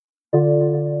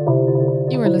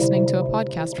listening to a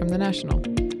podcast from The National.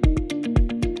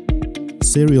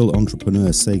 Serial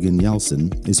entrepreneur Segun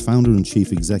Yalçın is founder and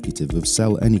chief executive of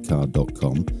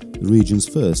SellAnyCar.com, the region's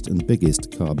first and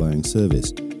biggest car buying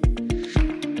service.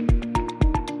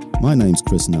 My name's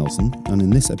Chris Nelson, and in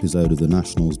this episode of The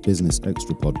National's Business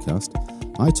Extra podcast,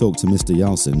 I talk to Mr.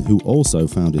 Yalçın, who also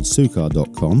founded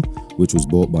Sucar.com, which was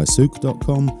bought by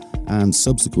Souq.com and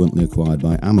subsequently acquired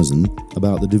by Amazon,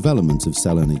 about the development of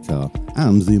Sell Any Car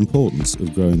and the importance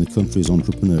of growing the country's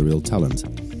entrepreneurial talent.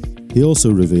 He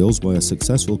also reveals why a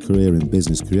successful career in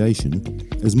business creation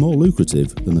is more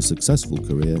lucrative than a successful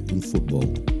career in football.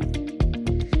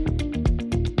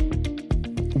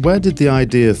 Where did the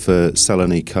idea for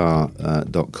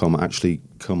SellAnyCar.com actually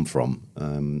come from?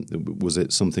 Was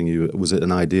it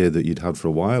an idea that you'd had for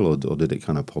a while, or did it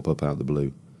kind of pop up out of the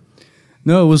blue?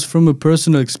 No, it was from a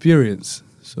personal experience.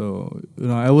 So,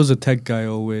 I was a tech guy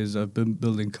always. I've been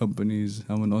building companies.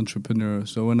 I'm an entrepreneur.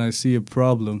 So when I see a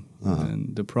problem,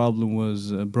 and the problem was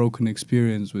a broken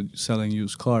experience with selling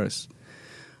used cars,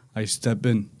 I step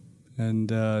in. And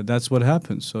that's what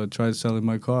happened. So I tried selling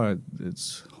my car.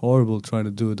 It's horrible trying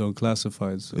to do it on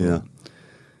classifieds.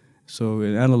 So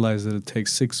we analyzed that it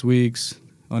takes 6 weeks.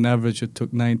 On average, it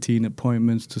took 19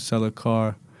 appointments to sell a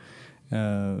car.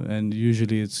 And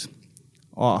usually it's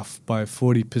off by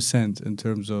 40% in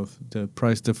terms of the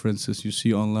price differences you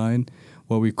see online,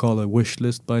 what we call a wish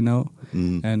list by now,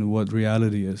 and what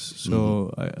reality is. So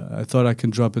I thought I can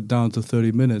drop it down to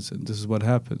 30 minutes, and this is what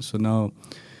happened. So now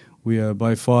we are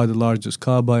by far the largest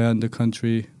car buyer in the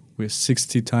country. We're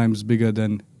 60 times bigger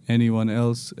than anyone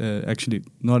else. Actually,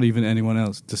 not even anyone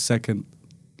else. The second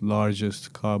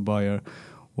largest car buyer,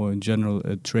 or in general,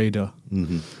 a trader.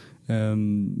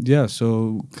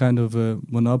 So kind of a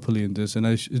monopoly in this. And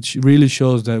it really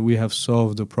shows that we have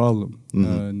solved the problem.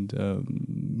 And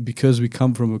because we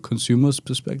come from a consumer's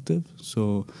perspective,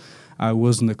 so I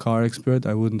wasn't a car expert.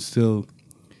 I would still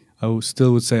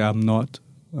would say I'm not.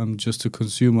 I'm just a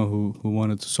consumer who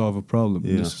wanted to solve a problem.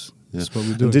 This is what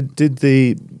we do.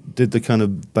 Did the kind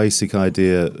of basic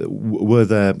idea, were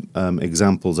there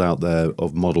examples out there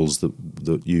of models that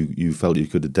you felt you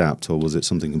could adapt, or was it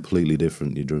something completely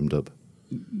different you dreamed up?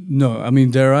 No, I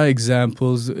mean, there are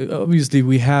examples. Obviously,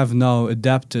 we have now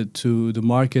adapted to the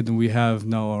market, and we have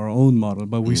now our own model.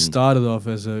 But we started off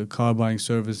as a car buying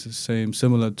service,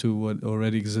 similar to what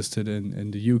already existed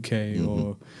in the UK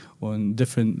or in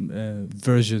different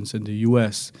versions in the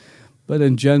US. But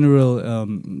in general,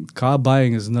 car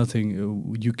buying is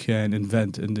nothing you can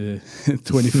invent in the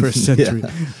 21st century.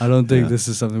 I don't think this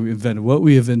is something we invented. What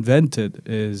we have invented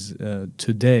is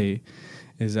today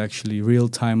is actually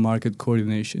real-time market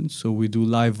coordination. So we do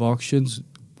live auctions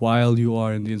while you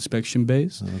are in the inspection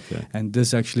base. And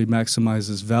this actually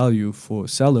maximizes value for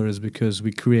sellers because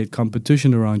we create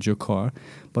competition around your car.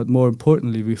 But more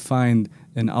importantly, we find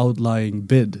an outlying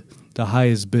bid. The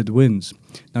highest bid wins.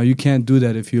 Now, you can't do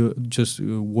that if you're just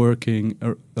working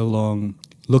along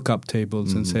lookup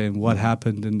tables and saying what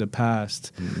happened in the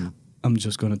past. I'm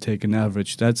just going to take an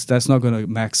average. That's not going to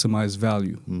maximize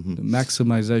value. The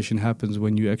maximization happens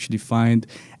when you actually find,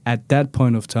 at that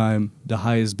point of time, the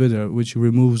highest bidder, which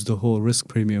removes the whole risk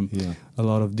premium a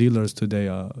lot of dealers today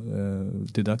are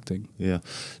deducting.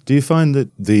 Do you find that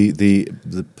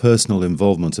the personal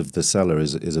involvement of the seller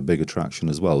is a big attraction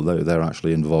as well? They're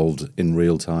actually involved in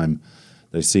real time.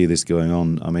 They see this going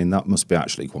on. I mean, that must be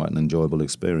actually quite an enjoyable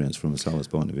experience from a seller's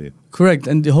point of view. Correct,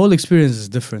 and the whole experience is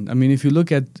different. I mean, if you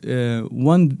look at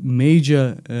one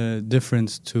major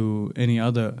difference to any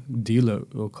other dealer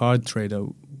or car trader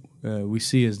we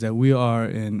see is that we are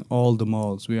in all the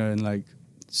malls. We are in like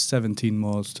 17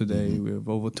 malls today. We have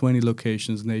over 20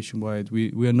 locations nationwide.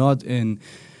 We are not in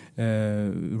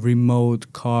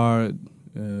remote car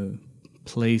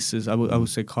places. I would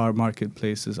say car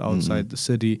marketplaces outside the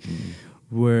city,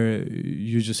 where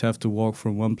you just have to walk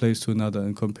from one place to another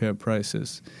and compare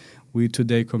prices. We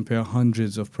today compare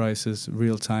hundreds of prices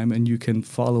real time, and you can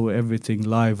follow everything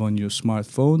live on your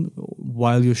smartphone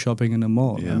while you're shopping in a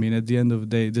mall. I mean, at the end of the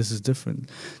day, this is different.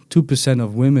 2%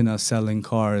 of women are selling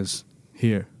cars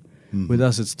here. With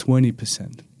us, it's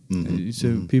 20%.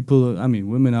 So people, I mean,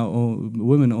 women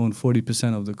own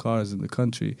 40% of the cars in the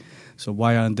country. So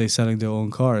why aren't they selling their own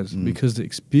cars? Because the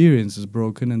experience is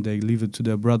broken, and they leave it to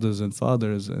their brothers and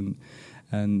fathers, and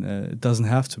it doesn't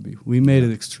have to be. We made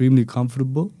it extremely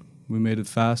comfortable. We made it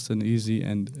fast and easy,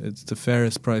 and it's the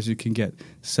fairest price you can get.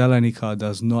 Sell Any Car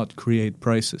does not create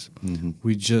prices.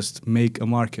 We just make a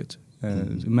market.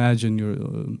 Imagine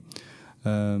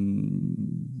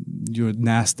your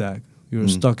NASDAQ, your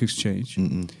stock exchange.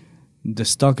 The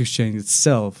stock exchange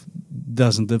itself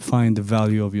doesn't define the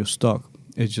value of your stock.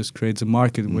 It just creates a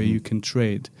market where you can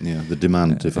trade. Yeah, the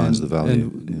demand defines the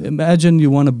value. And imagine you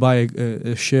want to buy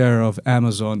a share of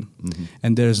Amazon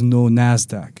and there's no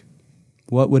NASDAQ.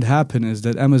 What would happen is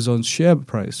that Amazon's share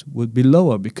price would be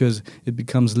lower because it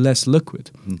becomes less liquid.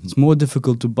 It's more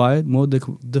difficult to buy it, more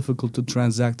difficult to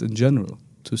transact in general,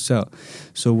 to sell.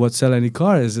 So what Sell Any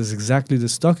Car is exactly the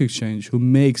stock exchange who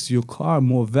makes your car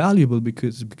more valuable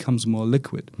because it becomes more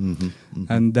liquid.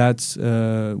 And that's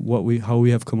how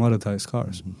we have commoditized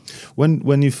cars.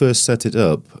 When you first set it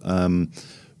up,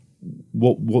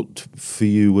 what for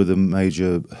you were the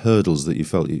major hurdles that you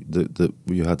felt that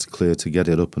you had to clear to get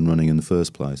it up and running in the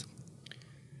first place?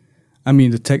 I mean,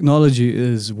 the technology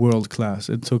is world class.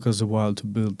 It took us a while to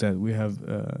build that. We have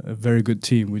a very good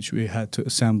team, which we had to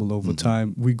assemble over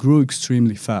time. We grew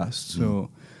extremely fast. So,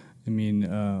 I mean,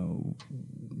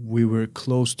 we were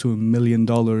close to $1 million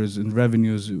in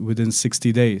revenues within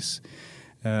 60 days.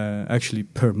 Actually,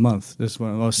 per month. This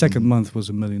one, our second month was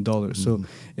 $1 million. So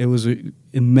it was an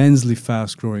immensely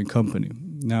fast-growing company.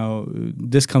 Now,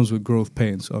 this comes with growth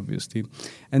pains, obviously.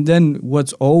 And then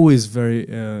what's always very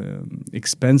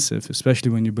expensive,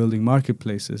 especially when you're building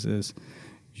marketplaces, is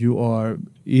you are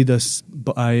either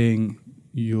buying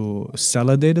your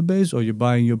seller database or you're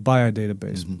buying your buyer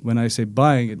database. When I say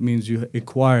buying, it means you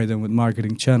acquire them with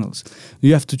marketing channels.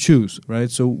 You have to choose, right?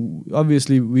 So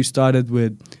obviously, we started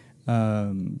with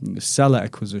seller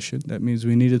acquisition. That means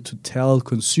we needed to tell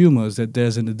consumers that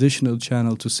there's an additional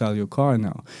channel to sell your car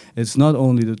now. It's not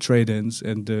only the trade-ins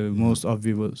and the most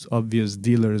obvious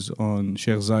dealers on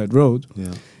Sheikh Zayed Road.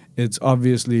 Yeah. It's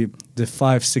obviously the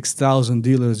 5,000-6,000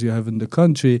 dealers you have in the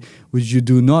country which you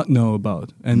do not know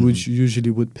about and which usually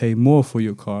would pay more for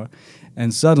your car.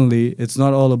 And suddenly, it's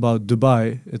not all about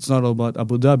Dubai, it's not all about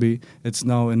Abu Dhabi, it's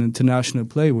now an international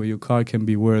play where your car can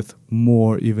be worth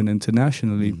more even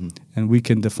internationally, and we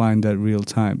can define that real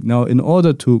time. Now, in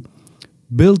order to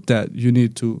build that, you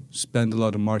need to spend a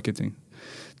lot of marketing.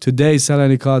 Today,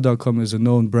 SellAnyCar.com is a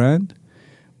known brand,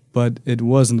 but it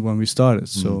wasn't when we started,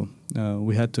 so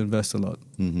we had to invest a lot.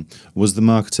 Was the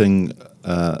marketing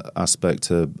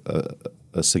aspect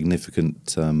a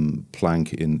significant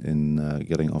plank in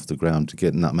getting off the ground, to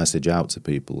getting that message out to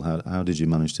people? How did you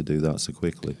manage to do that so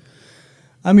quickly?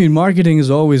 I mean, marketing is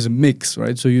always a mix,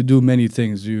 right? So you do many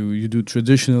things. You do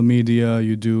traditional media,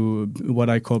 you do what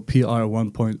I call PR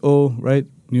 1.0, right?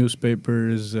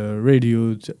 Newspapers,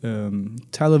 radio,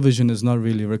 television is not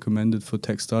really recommended for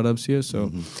tech startups here.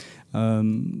 So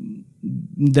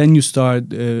then you start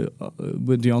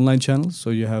with the online channels. So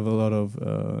you have a lot of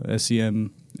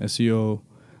SEM, SEO,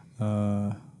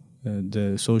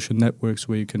 the social networks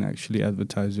where you can actually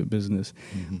advertise your business.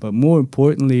 But more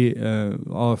importantly,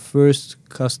 our first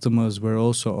customers were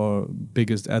also our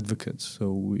biggest advocates.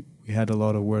 So we had a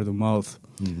lot of word of mouth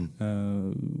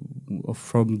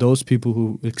from those people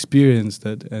who experienced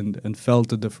it and felt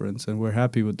the difference and were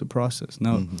happy with the process.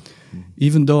 Now,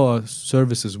 even though our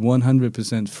service is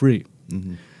 100% free,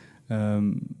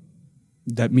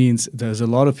 that means there's a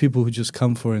lot of people who just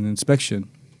come for an inspection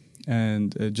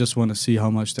and just want to see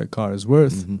how much their car is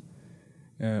worth.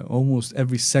 Almost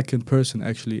every second person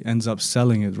actually ends up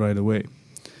selling it right away.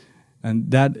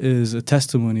 And that is a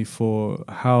testimony for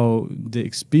how the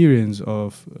experience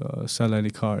of Sell Any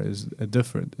Car is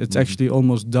different. It's actually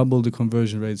almost double the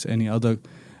conversion rates any other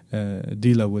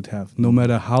dealer would have, no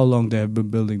matter how long they have been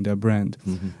building their brand.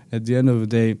 At the end of the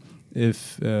day,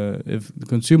 if the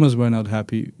consumers were not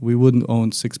happy, we wouldn't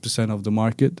own 6% of the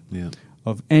market.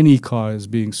 Of any cars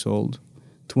being sold.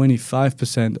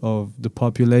 25% of the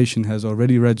population has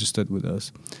already registered with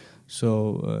us.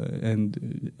 So,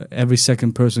 and every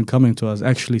second person coming to us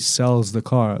actually sells the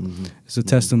car. It's a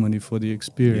testimony for the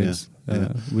experience,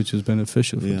 which is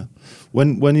beneficial for them.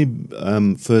 When you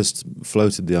first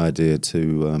floated the idea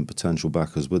to potential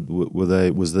backers,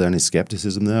 was there any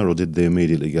skepticism there, or did they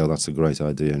immediately go, "That's a great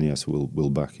idea, and yes,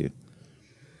 we'll back you"?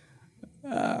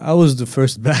 I was the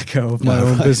first backer of my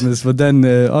own business, but then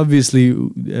obviously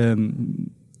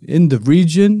in the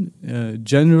region,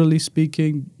 generally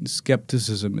speaking,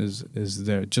 skepticism is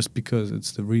there just because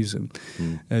it's the region.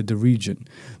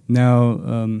 Now,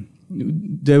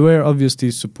 there were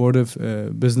obviously supportive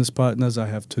business partners I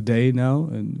have today now,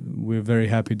 and we're very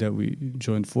happy that we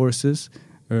joined forces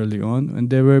early on. And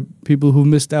there were people who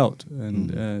missed out, and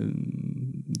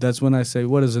that's when I say,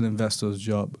 what is an investor's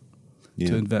job?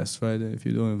 To invest, right? If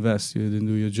you don't invest, you didn't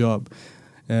do your job.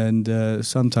 And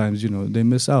sometimes, they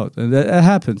miss out. And that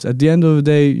happens. At the end of the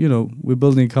day, we're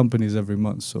building companies every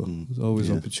month, so there's always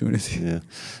opportunity.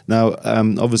 Now,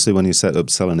 obviously, when you set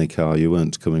up Sell Any Car, you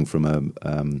weren't coming from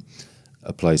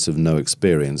a place of no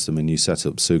experience. I mean, you set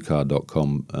up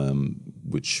Sucar.com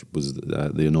which was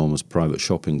the enormous private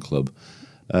shopping club.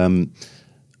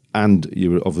 And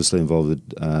you were obviously involved with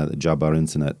the Jabbar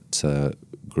Internet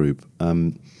group.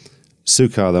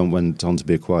 Sukar then went on to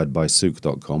be acquired by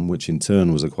Souk.com, which in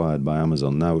turn was acquired by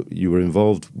Amazon. Now, you were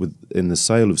involved in the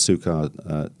sale of Sukar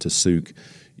to Souk.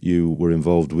 You were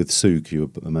involved with Souk. You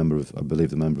were a member of, I believe,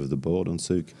 the member of the board on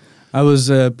Souk. I was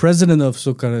president of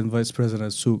Sukar and vice president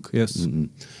of Souk, yes. Mm-hmm.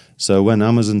 So when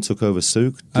Amazon took over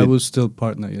Souk... I was still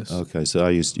partner, yes. Okay, so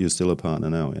you're still a partner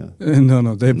now, yeah?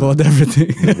 No, they bought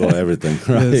everything. They bought everything,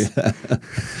 right? Yes.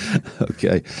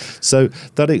 Okay, so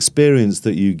that experience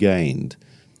that you gained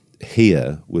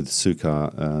here with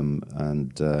Sukar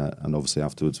and obviously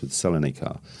afterwards with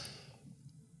Selenikar,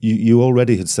 you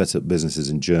already had set up businesses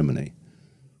in Germany.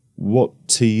 What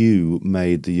to you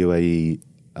made the UAE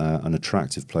an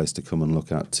attractive place to come and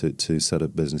look at to set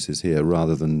up businesses here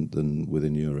rather than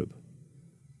within Europe?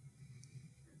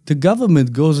 The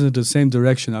government goes in the same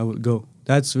direction I would go.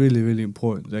 That's really, really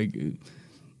important. Like,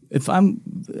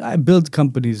 I built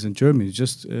companies in Germany.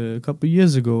 Just a couple of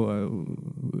years ago,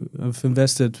 I've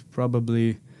invested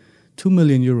probably 2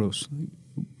 million euros,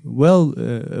 well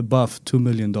above $2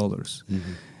 million. Mm-hmm.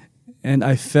 And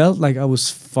I felt like I was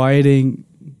fighting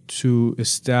to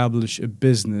establish a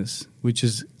business which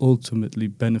is ultimately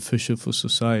beneficial for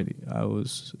society.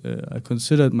 I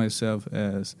considered myself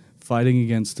as fighting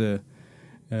against the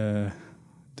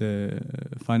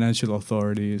financial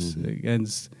authorities, mm-hmm.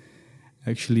 against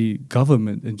actually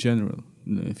government in general.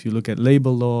 If you look at labor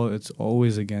law, it's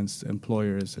always against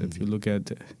employers. Mm-hmm. If you look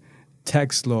at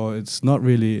tax law, it's not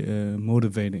really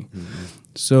motivating. Mm-hmm.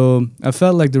 So I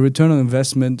felt like the return on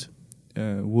investment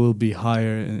will be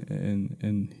higher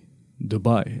in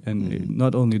Dubai, and mm-hmm.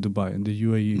 not only Dubai, in the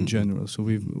UAE in general. So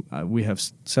we have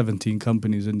 17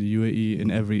 companies in the UAE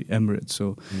in every emirate.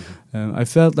 So I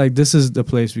felt like this is the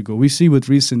place we go. We see with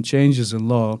recent changes in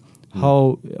law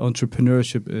how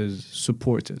entrepreneurship is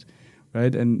supported,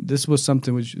 right? And this was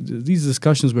something which these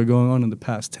discussions were going on in the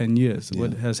past 10 years. Yeah.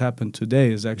 What has happened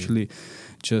today is actually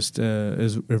just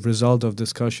is a result of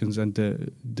discussions and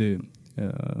the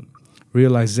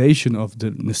realization of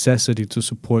the necessity to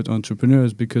support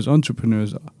entrepreneurs, because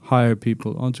entrepreneurs hire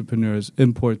people, entrepreneurs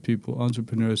import people,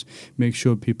 entrepreneurs make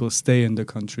sure people stay in the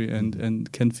country and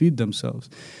can feed themselves.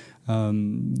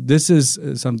 This is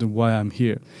something why I'm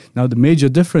here. Now, the major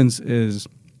difference is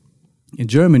in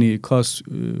Germany, it costs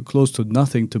close to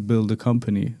nothing to build a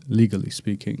company, legally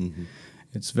speaking. Mm-hmm.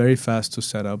 It's very fast to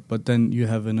set up, but then you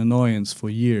have an annoyance for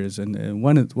years. And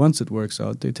once it works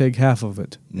out, they take half of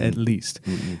it, at least.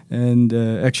 Mm-hmm. And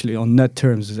actually, on net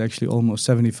terms, it's actually almost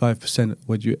 75%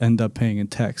 what you end up paying in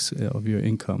tax of your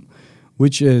income,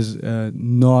 which is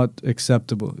not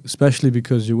acceptable, especially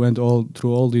because you went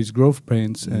through all these growth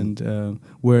pains and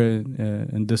were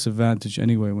in disadvantage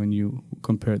anyway when you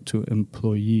compare it to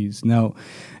employees. Now,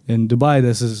 in Dubai,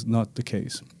 this is not the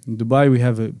case. In Dubai, we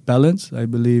have a balance, I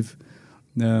believe.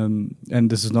 And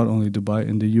this is not only Dubai,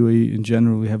 in the UAE in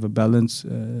general, we have a balance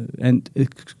and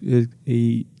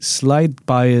a slight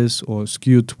bias or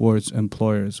skew towards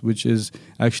employers, which is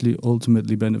actually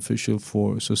ultimately beneficial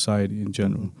for society in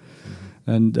general.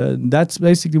 Mm-hmm. And that's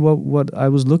basically what I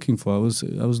was looking for. I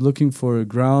was looking for a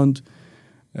ground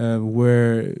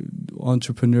where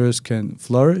entrepreneurs can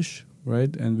flourish,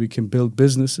 right? And we can build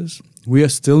businesses. We are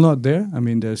still not there. I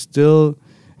mean, there's still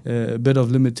a bit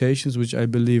of limitations, which I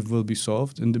believe will be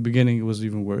solved. In the beginning, it was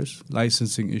even worse.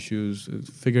 Licensing issues,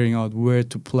 figuring out where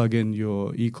to plug in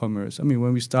your e-commerce. I mean,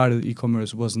 when we started,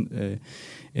 e-commerce wasn't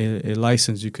a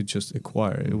license you could just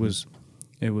acquire. Mm-hmm.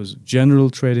 It was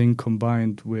general trading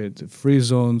combined with free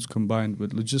zones, combined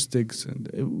with logistics. And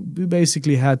we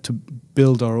basically had to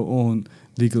build our own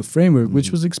legal framework,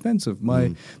 which was expensive.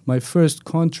 My first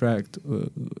contract,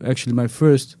 actually my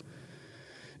first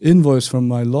invoice from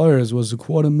my lawyers was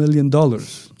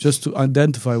 $250,000 just to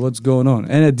identify what's going on.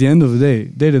 And at the end of the day,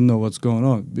 they didn't know what's going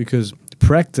on because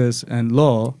practice and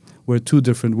law were two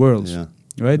different worlds. Yeah.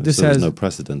 Right? This has no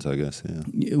precedent, I guess.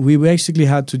 Yeah. We basically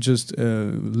had to just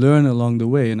learn along the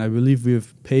way, and I believe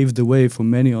we've paved the way for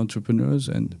many entrepreneurs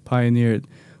and pioneered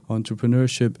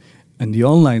entrepreneurship in the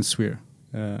online sphere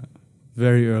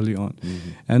very early on. Mm-hmm.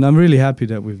 And I'm really happy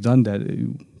that we've done that.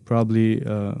 Probably,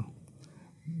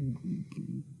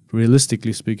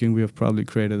 realistically speaking, we have probably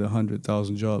created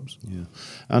 100,000 jobs. Yeah,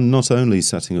 and not only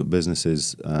setting up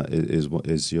businesses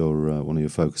is your one of your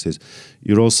focuses.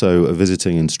 You're also a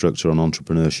visiting instructor on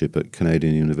entrepreneurship at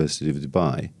Canadian University of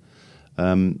Dubai.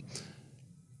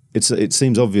 It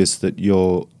seems obvious that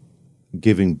you're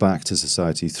giving back to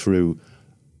society through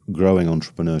growing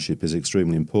entrepreneurship is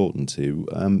extremely important to you.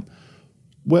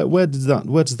 Where does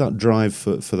that drive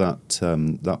for that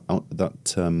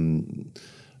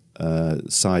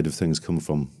side of things come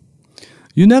from?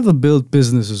 You never build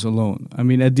businesses alone. I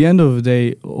mean, at the end of the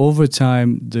day, over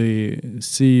time, the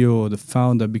CEO or the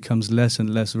founder becomes less and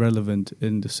less relevant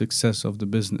in the success of the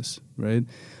business, right?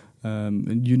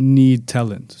 And you need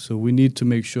talent. So we need to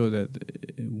make sure that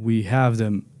we have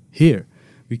them here.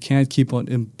 We can't keep on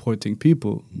importing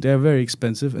people. They're very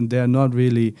expensive and they're not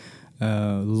really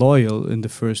loyal in the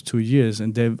first 2 years,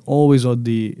 and they're always on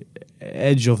the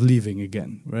edge of leaving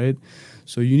again, right?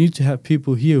 So you need to have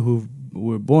people here who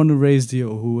were born and raised here,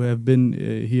 or who have been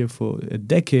here for a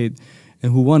decade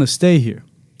and who want to stay here.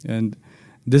 And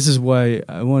this is why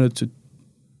I wanted to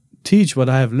teach what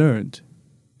I have learned.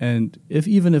 And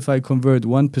even if I convert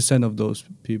 1% of those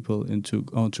people into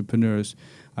entrepreneurs,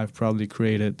 I've probably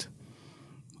created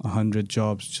 100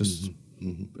 jobs just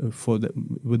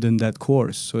within that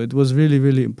course. So it was really,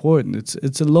 really important.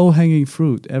 It's a low-hanging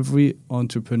fruit. Every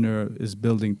entrepreneur is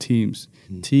building teams.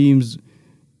 Teams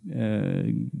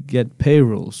get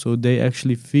payroll, so they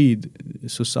actually feed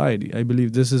society. I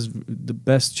believe this is the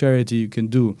best charity you can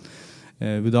do,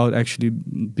 without actually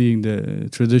being the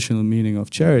traditional meaning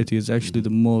of charity. It's actually the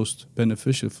most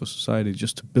beneficial for society,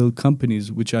 just to build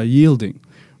companies which are yielding,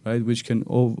 right, which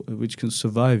can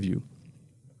survive you.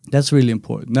 That's really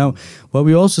important. Now, what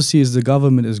we also see is the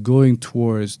government is going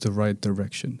towards the right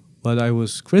direction. What I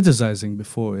was criticizing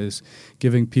before is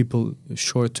giving people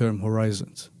short-term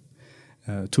horizons.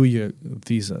 2-year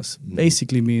visas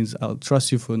basically means I'll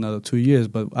trust you for another 2 years,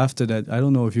 but after that, I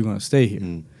don't know if you're going to stay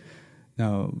here.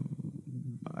 Now,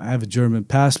 I have a German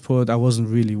passport. I wasn't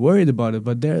really worried about it,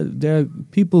 but there are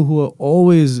people who are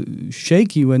always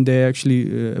shaky when they're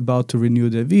actually about to renew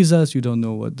their visas. You don't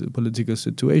know what the political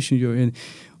situation you're in.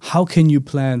 How can you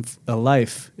plan a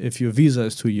life if your visa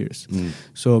is 2 years?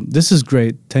 So this is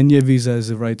great. 10-year visa is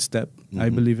the right step. I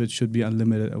believe it should be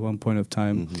unlimited at one point of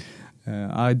time.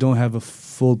 I don't have a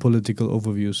full political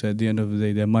overview, so at the end of the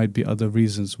day, there might be other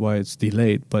reasons why it's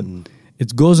delayed, but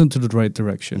it goes into the right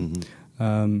direction.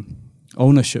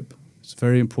 Ownership is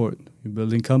very important. You're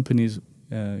building companies,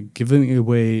 giving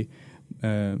away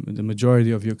the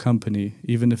majority of your company,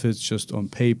 even if it's just on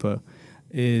paper,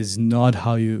 is not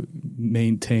how you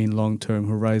maintain long-term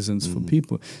horizons for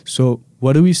people. So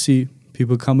what do we see?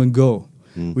 People come and go.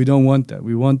 We don't want that.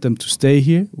 We want them to stay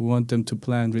here. We want them to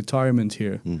plan retirement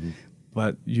here.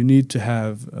 But you need to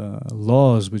have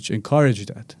laws which encourage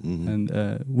that, and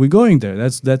we're going there.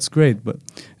 That's great,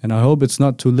 and I hope it's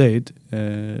not too late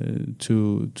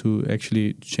to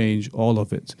actually change all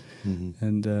of it,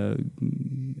 and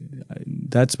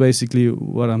that's basically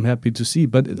what I'm happy to see.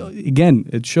 But again,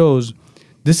 it shows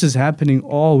this is happening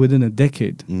all within a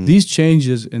decade. These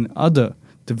changes in other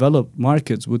developed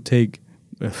markets would take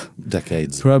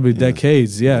decades, probably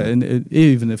decades, and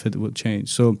even if it would change.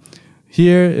 So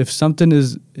here, if something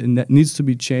that needs to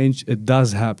be changed, it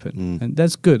does happen, and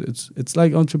that's good. It's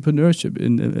like entrepreneurship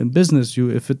in business.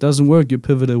 If it doesn't work, you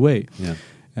pivot away,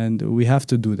 and we have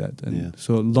to do that. And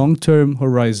so long-term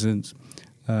horizons,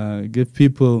 give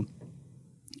people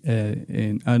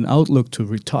an outlook to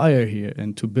retire here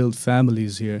and to build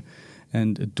families here,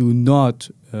 and do not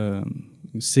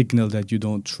signal that you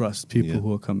don't trust people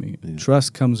who are coming.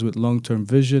 Trust comes with long-term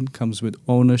vision, comes with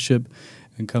ownership,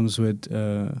 and comes with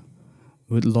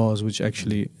laws which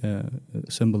actually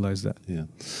symbolize that.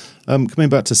 Coming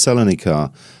back to Sell-Any-Car,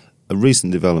 a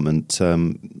recent development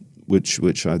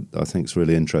which I think is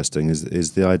really interesting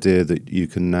is the idea that you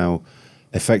can now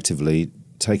effectively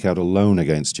take out a loan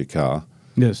against your car.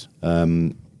 Yes.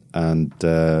 And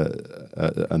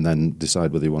then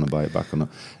decide whether you want to buy it back or not.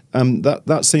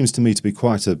 That seems to me to be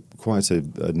quite a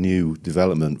new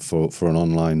development for an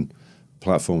online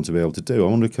platform to be able to do. I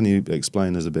wonder, can you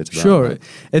explain us a bit about Sure. that?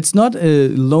 It's not a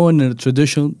loan in a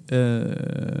traditional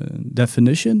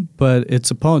definition, but it's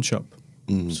a pawn shop.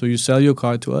 So you sell your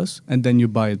car to us and then you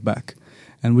buy it back.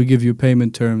 And we give you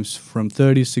payment terms from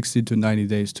 30, 60 to 90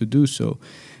 days to do so.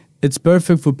 It's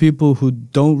perfect for people who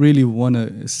don't really want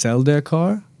to sell their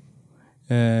car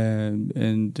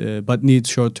but need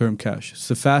short-term cash. It's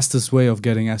the fastest way of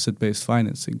getting asset-based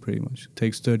financing, pretty much. It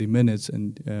takes 30 minutes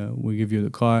and we give you the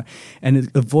car. And it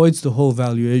avoids the whole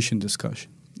valuation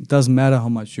discussion. It doesn't matter how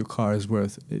much your car is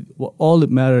worth. All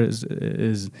that matters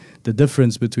is the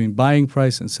difference between buying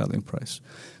price and selling price.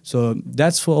 So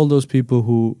that's for all those people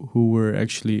who were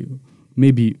actually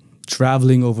maybe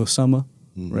traveling over summer,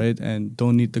 right, and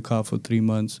don't need the car for 3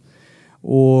 months,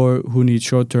 or who need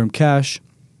short-term cash.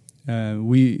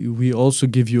 We also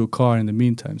give you a car in the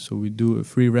meantime, so we do a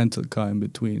free rental car in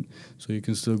between, so you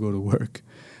can still go to work.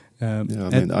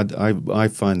 I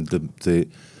find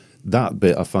that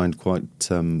bit I find quite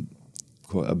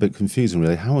a bit confusing,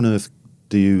 really. How on earth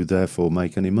do you therefore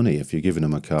make any money if you're giving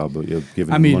them a car, but you're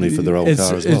giving them money for their old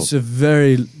car as well? It's a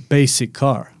very basic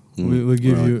car. We'll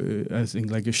give you, I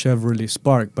think, like a Chevrolet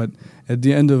Spark, but at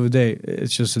the end of the day,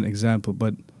 it's just an example.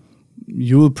 But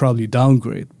you will probably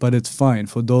downgrade, but it's fine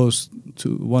for those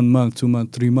 1 month, 2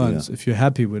 months, 3 months. If you're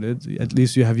happy with it, at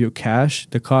least you have your cash.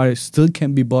 The car still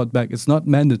can be bought back. It's not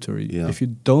mandatory. If you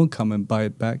don't come and buy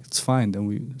it back, it's fine. Then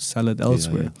we sell it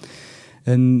elsewhere.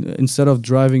 And instead of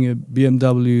driving a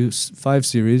BMW 5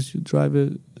 Series, you drive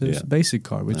a basic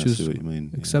car, which is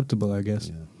acceptable, I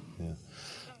guess.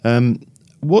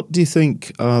 What do you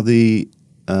think are the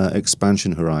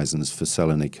expansion horizons for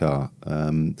Selenikar?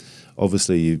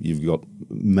 Obviously, you've got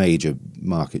major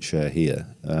market share here.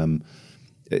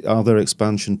 Are there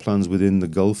expansion plans within the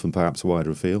Gulf and perhaps wider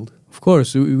afield? Of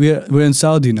course, we're in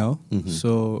Saudi now,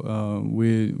 so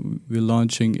we're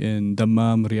launching in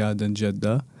Dammam, Riyadh, and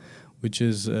Jeddah, which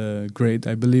is great.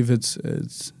 I believe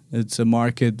it's a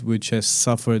market which has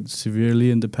suffered severely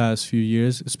in the past few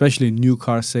years, especially new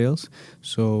car sales.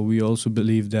 So we also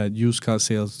believe that used car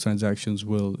sales transactions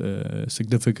will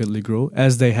significantly grow,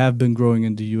 as they have been growing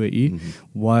in the UAE,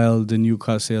 while the new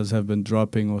car sales have been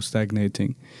dropping or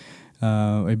stagnating.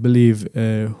 I believe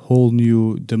a whole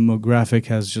new demographic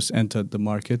has just entered the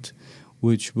market,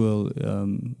 which will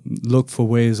look for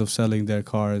ways of selling their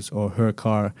cars or her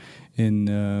car in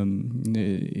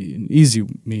easy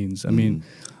means. I mean,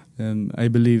 I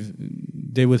believe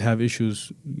they would have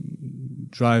issues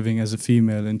driving as a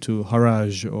female into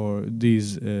Haraj or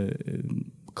these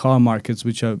car markets,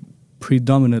 which are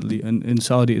predominantly, and in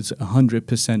Saudi it's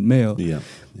 100% male.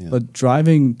 But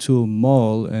driving to a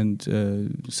mall and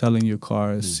selling your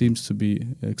car seems to be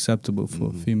acceptable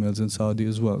for females in Saudi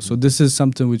as well. So this is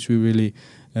something which we really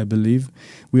believe.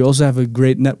 We also have a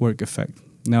great network effect.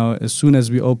 Now, as soon as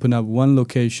we open up one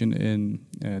location in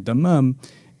Dammam,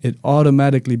 it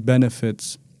automatically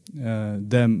benefits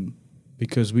them,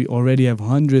 because we already have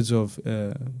hundreds of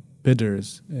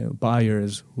bidders,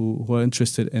 buyers who are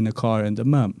interested in a car in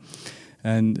Dammam.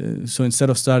 And so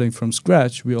instead of starting from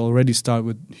scratch, we already start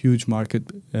with huge market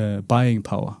buying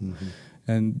power.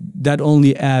 And that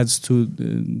only adds to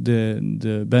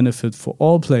the benefit for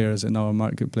all players in our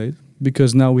marketplace,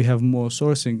 because now we have more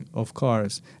sourcing of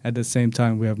cars. At the same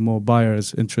time, we have more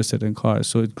buyers interested in cars.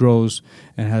 So it grows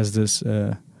and has this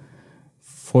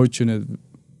fortunate,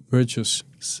 virtuous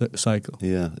cycle.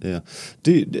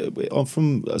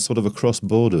 From a sort of a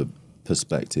cross-border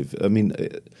perspective, I mean,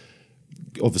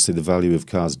 obviously the value of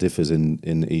cars differs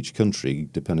in each country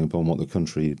depending upon what the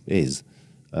country is.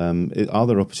 Are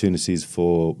there opportunities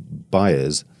for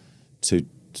buyers to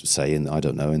say in the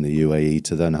UAE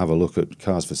to then have a look at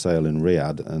cars for sale in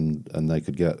Riyadh and they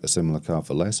could get a similar car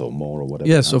for less or more or whatever?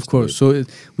 Yes, of course. So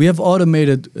we have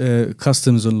automated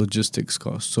customs and logistics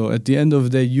costs. So at the end of the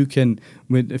day, you can,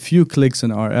 with a few clicks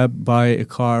in our app, buy a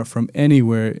car from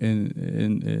anywhere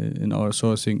in our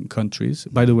sourcing countries.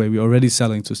 By the way, we're already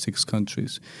selling to 6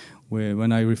 countries.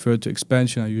 When I refer to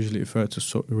expansion, I usually refer to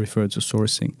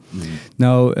sourcing.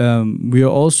 Now, we are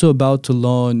also about to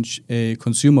launch a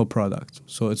consumer product.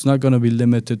 So it's not going to be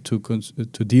limited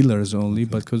to dealers only,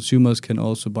 but consumers can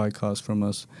also buy cars from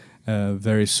us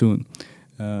very soon.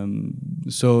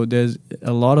 So there's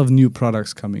a lot of new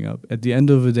products coming up. At the end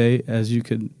of the day, as you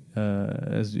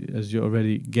you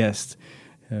already guessed,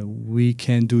 we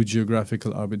can do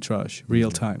geographical arbitrage,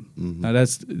 real time. Now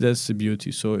that's the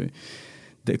beauty. So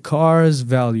the car's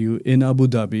value in Abu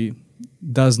Dhabi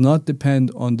does not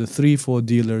depend on the 3-4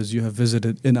 dealers you have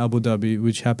visited in Abu Dhabi,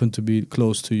 which happen to be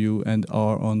close to you and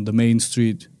are on the main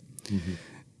street.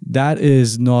 That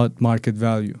is not market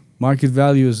value. Market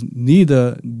value is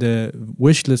neither the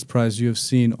wish list price you have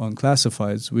seen on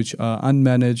classifieds, which are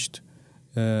unmanaged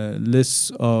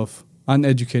lists of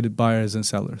uneducated buyers and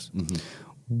sellers.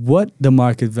 What the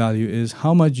market value is,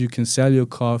 how much you can sell your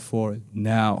car for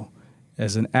now,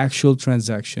 as an actual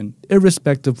transaction,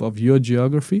 irrespective of your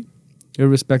geography,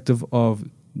 irrespective of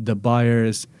the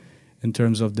buyers in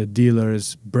terms of the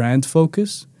dealer's brand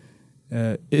focus,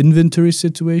 inventory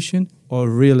situation, or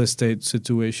real estate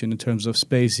situation in terms of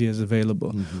space he has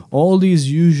available. All these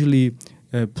usually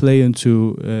play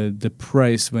into the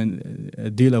price when a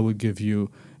dealer would give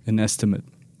you an estimate,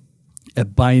 a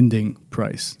binding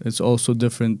price. It's also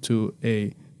different to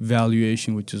a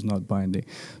valuation which is not binding.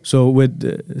 So with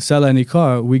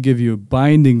Selenikar, we give you a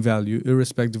binding value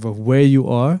irrespective of where you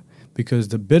are, because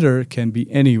the bidder can be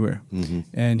anywhere.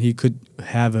 And he could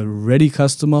have a ready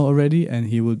customer already, and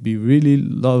he would be really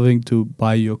loving to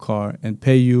buy your car and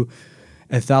pay you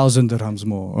 1,000 dirhams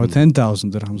more or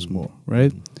 10,000 dirhams more,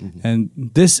 right? And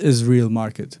this is real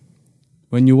market.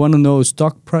 When you want to know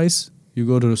stock price, you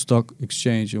go to the stock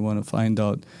exchange. You want to find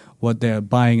out what they're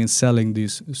buying and selling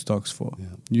these stocks for. Yeah.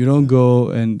 You don't go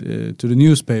and to the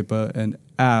newspaper and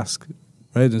ask,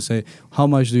 right, and say, how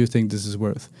much do you think this is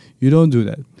worth? You don't do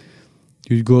that.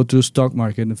 You go to the stock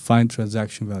market and find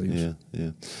transaction values. Yeah,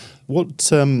 yeah.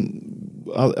 What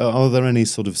are there any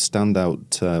sort of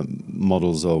standout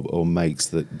models or makes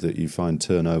that you find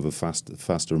turn over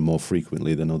faster and more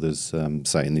frequently than others,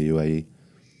 say in the UAE?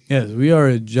 Yes, we are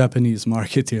a Japanese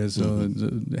market here, so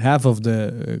half of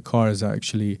the cars are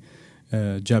actually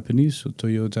Japanese. So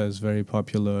Toyota is very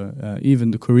popular.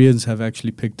 Even the Koreans have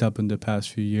actually picked up in the past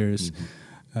few years.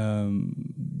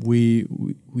 We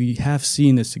have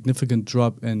seen a significant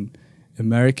drop in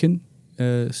American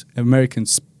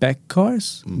spec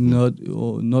cars, not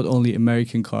only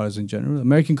American cars in general.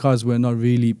 American cars were not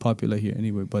really popular here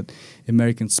anyway, but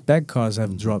American spec cars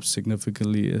have dropped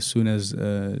significantly as soon as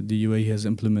the UAE has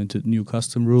implemented new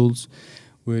custom rules,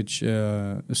 which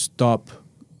stop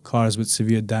cars with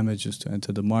severe damages to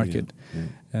enter the market. Yeah.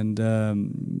 And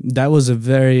that was a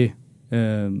very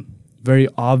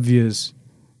obvious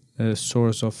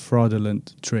source of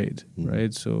fraudulent trade,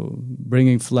 right? So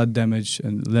bringing flood damage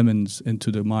and lemons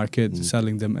into the market,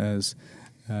 selling them as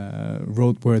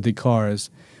roadworthy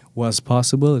cars was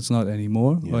possible. It's not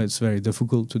anymore, or it's very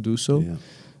difficult to do so. Yeah.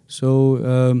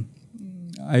 So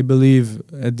I believe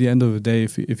at the end of the day,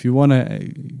 if you want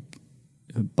to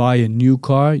buy a new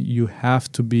car, you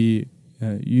have to be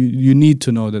you need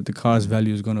to know that the car's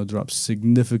value is going to drop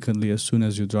significantly as soon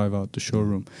as you drive out the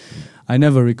showroom. I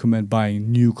never recommend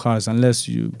buying new cars unless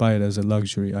you buy it as a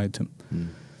luxury item.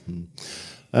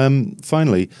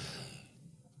 Finally,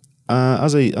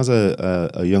 as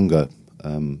a younger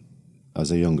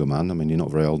man, I mean, you're not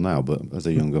very old now, but as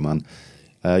a younger man,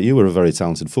 you were a very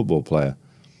talented football player.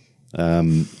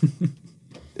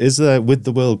 Is there, with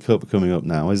the World Cup coming up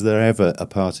now, is there ever a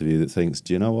part of you that thinks,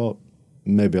 do you know what?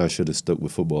 Maybe I should have stuck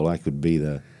with football. I could be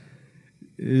there.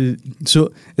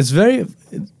 So it's very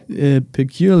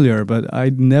peculiar, but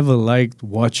I never liked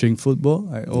watching football.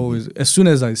 I always, as soon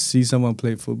as I see someone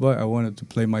play football, I wanted to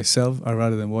play myself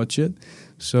rather than watch it.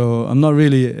 So I'm not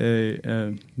really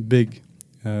a big...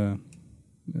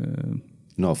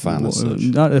 not a fan as such.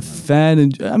 Not a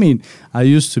fan. I mean, I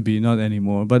used to be, not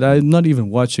anymore. But I'm not even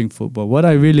watching football. What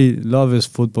I really love is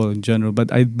football in general.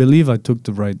 But I believe I took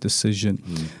the right decision.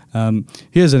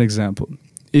 Here's an example.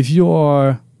 If you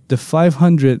are the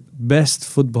 500th best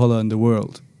footballer in the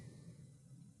world,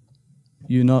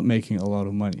 you're not making a lot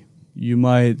of money. You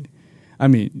might, I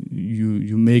mean,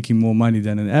 you're making more money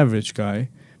than an average guy.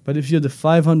 But if you're the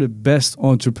 500th best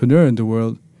entrepreneur in the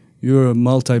world, you're a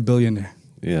multi-billionaire.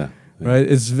 Yeah. Right?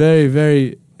 It's very,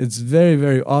 very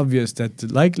obvious that the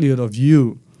likelihood of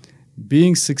you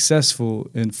being successful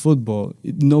in football,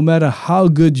 no matter how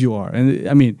good you are, and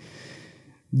I mean,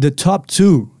 the top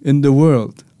two in the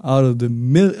world out of the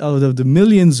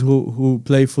millions who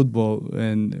play football,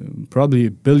 and probably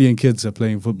 1 billion kids are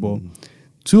playing football,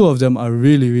 two of them are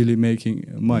really, really making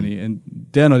money, and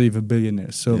they're not even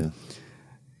billionaires. So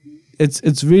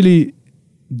it's really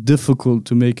difficult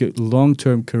to make a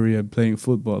long-term career playing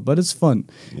football, but it's fun.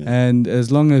 And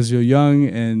as long as you're young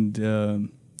and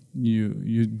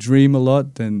you dream a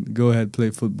lot, then go ahead, play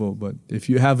football. But if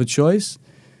you have a choice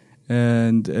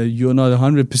and you're not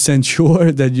 100%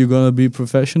 sure that you're going to be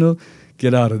professional,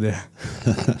 get out of there.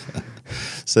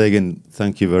 Sagan,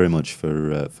 thank you very much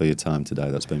for your time today.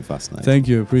 That's been fascinating. Thank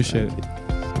you. Appreciate it.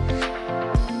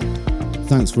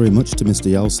 Thanks very much to Mr.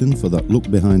 Yalcin for that look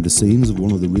behind the scenes of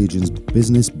one of the region's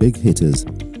business big hitters.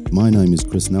 My name is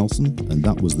Chris Nelson, and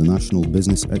that was the National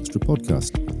Business Extra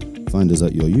podcast. Find us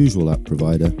at your usual app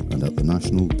provider and at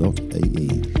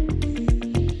thenational.ae.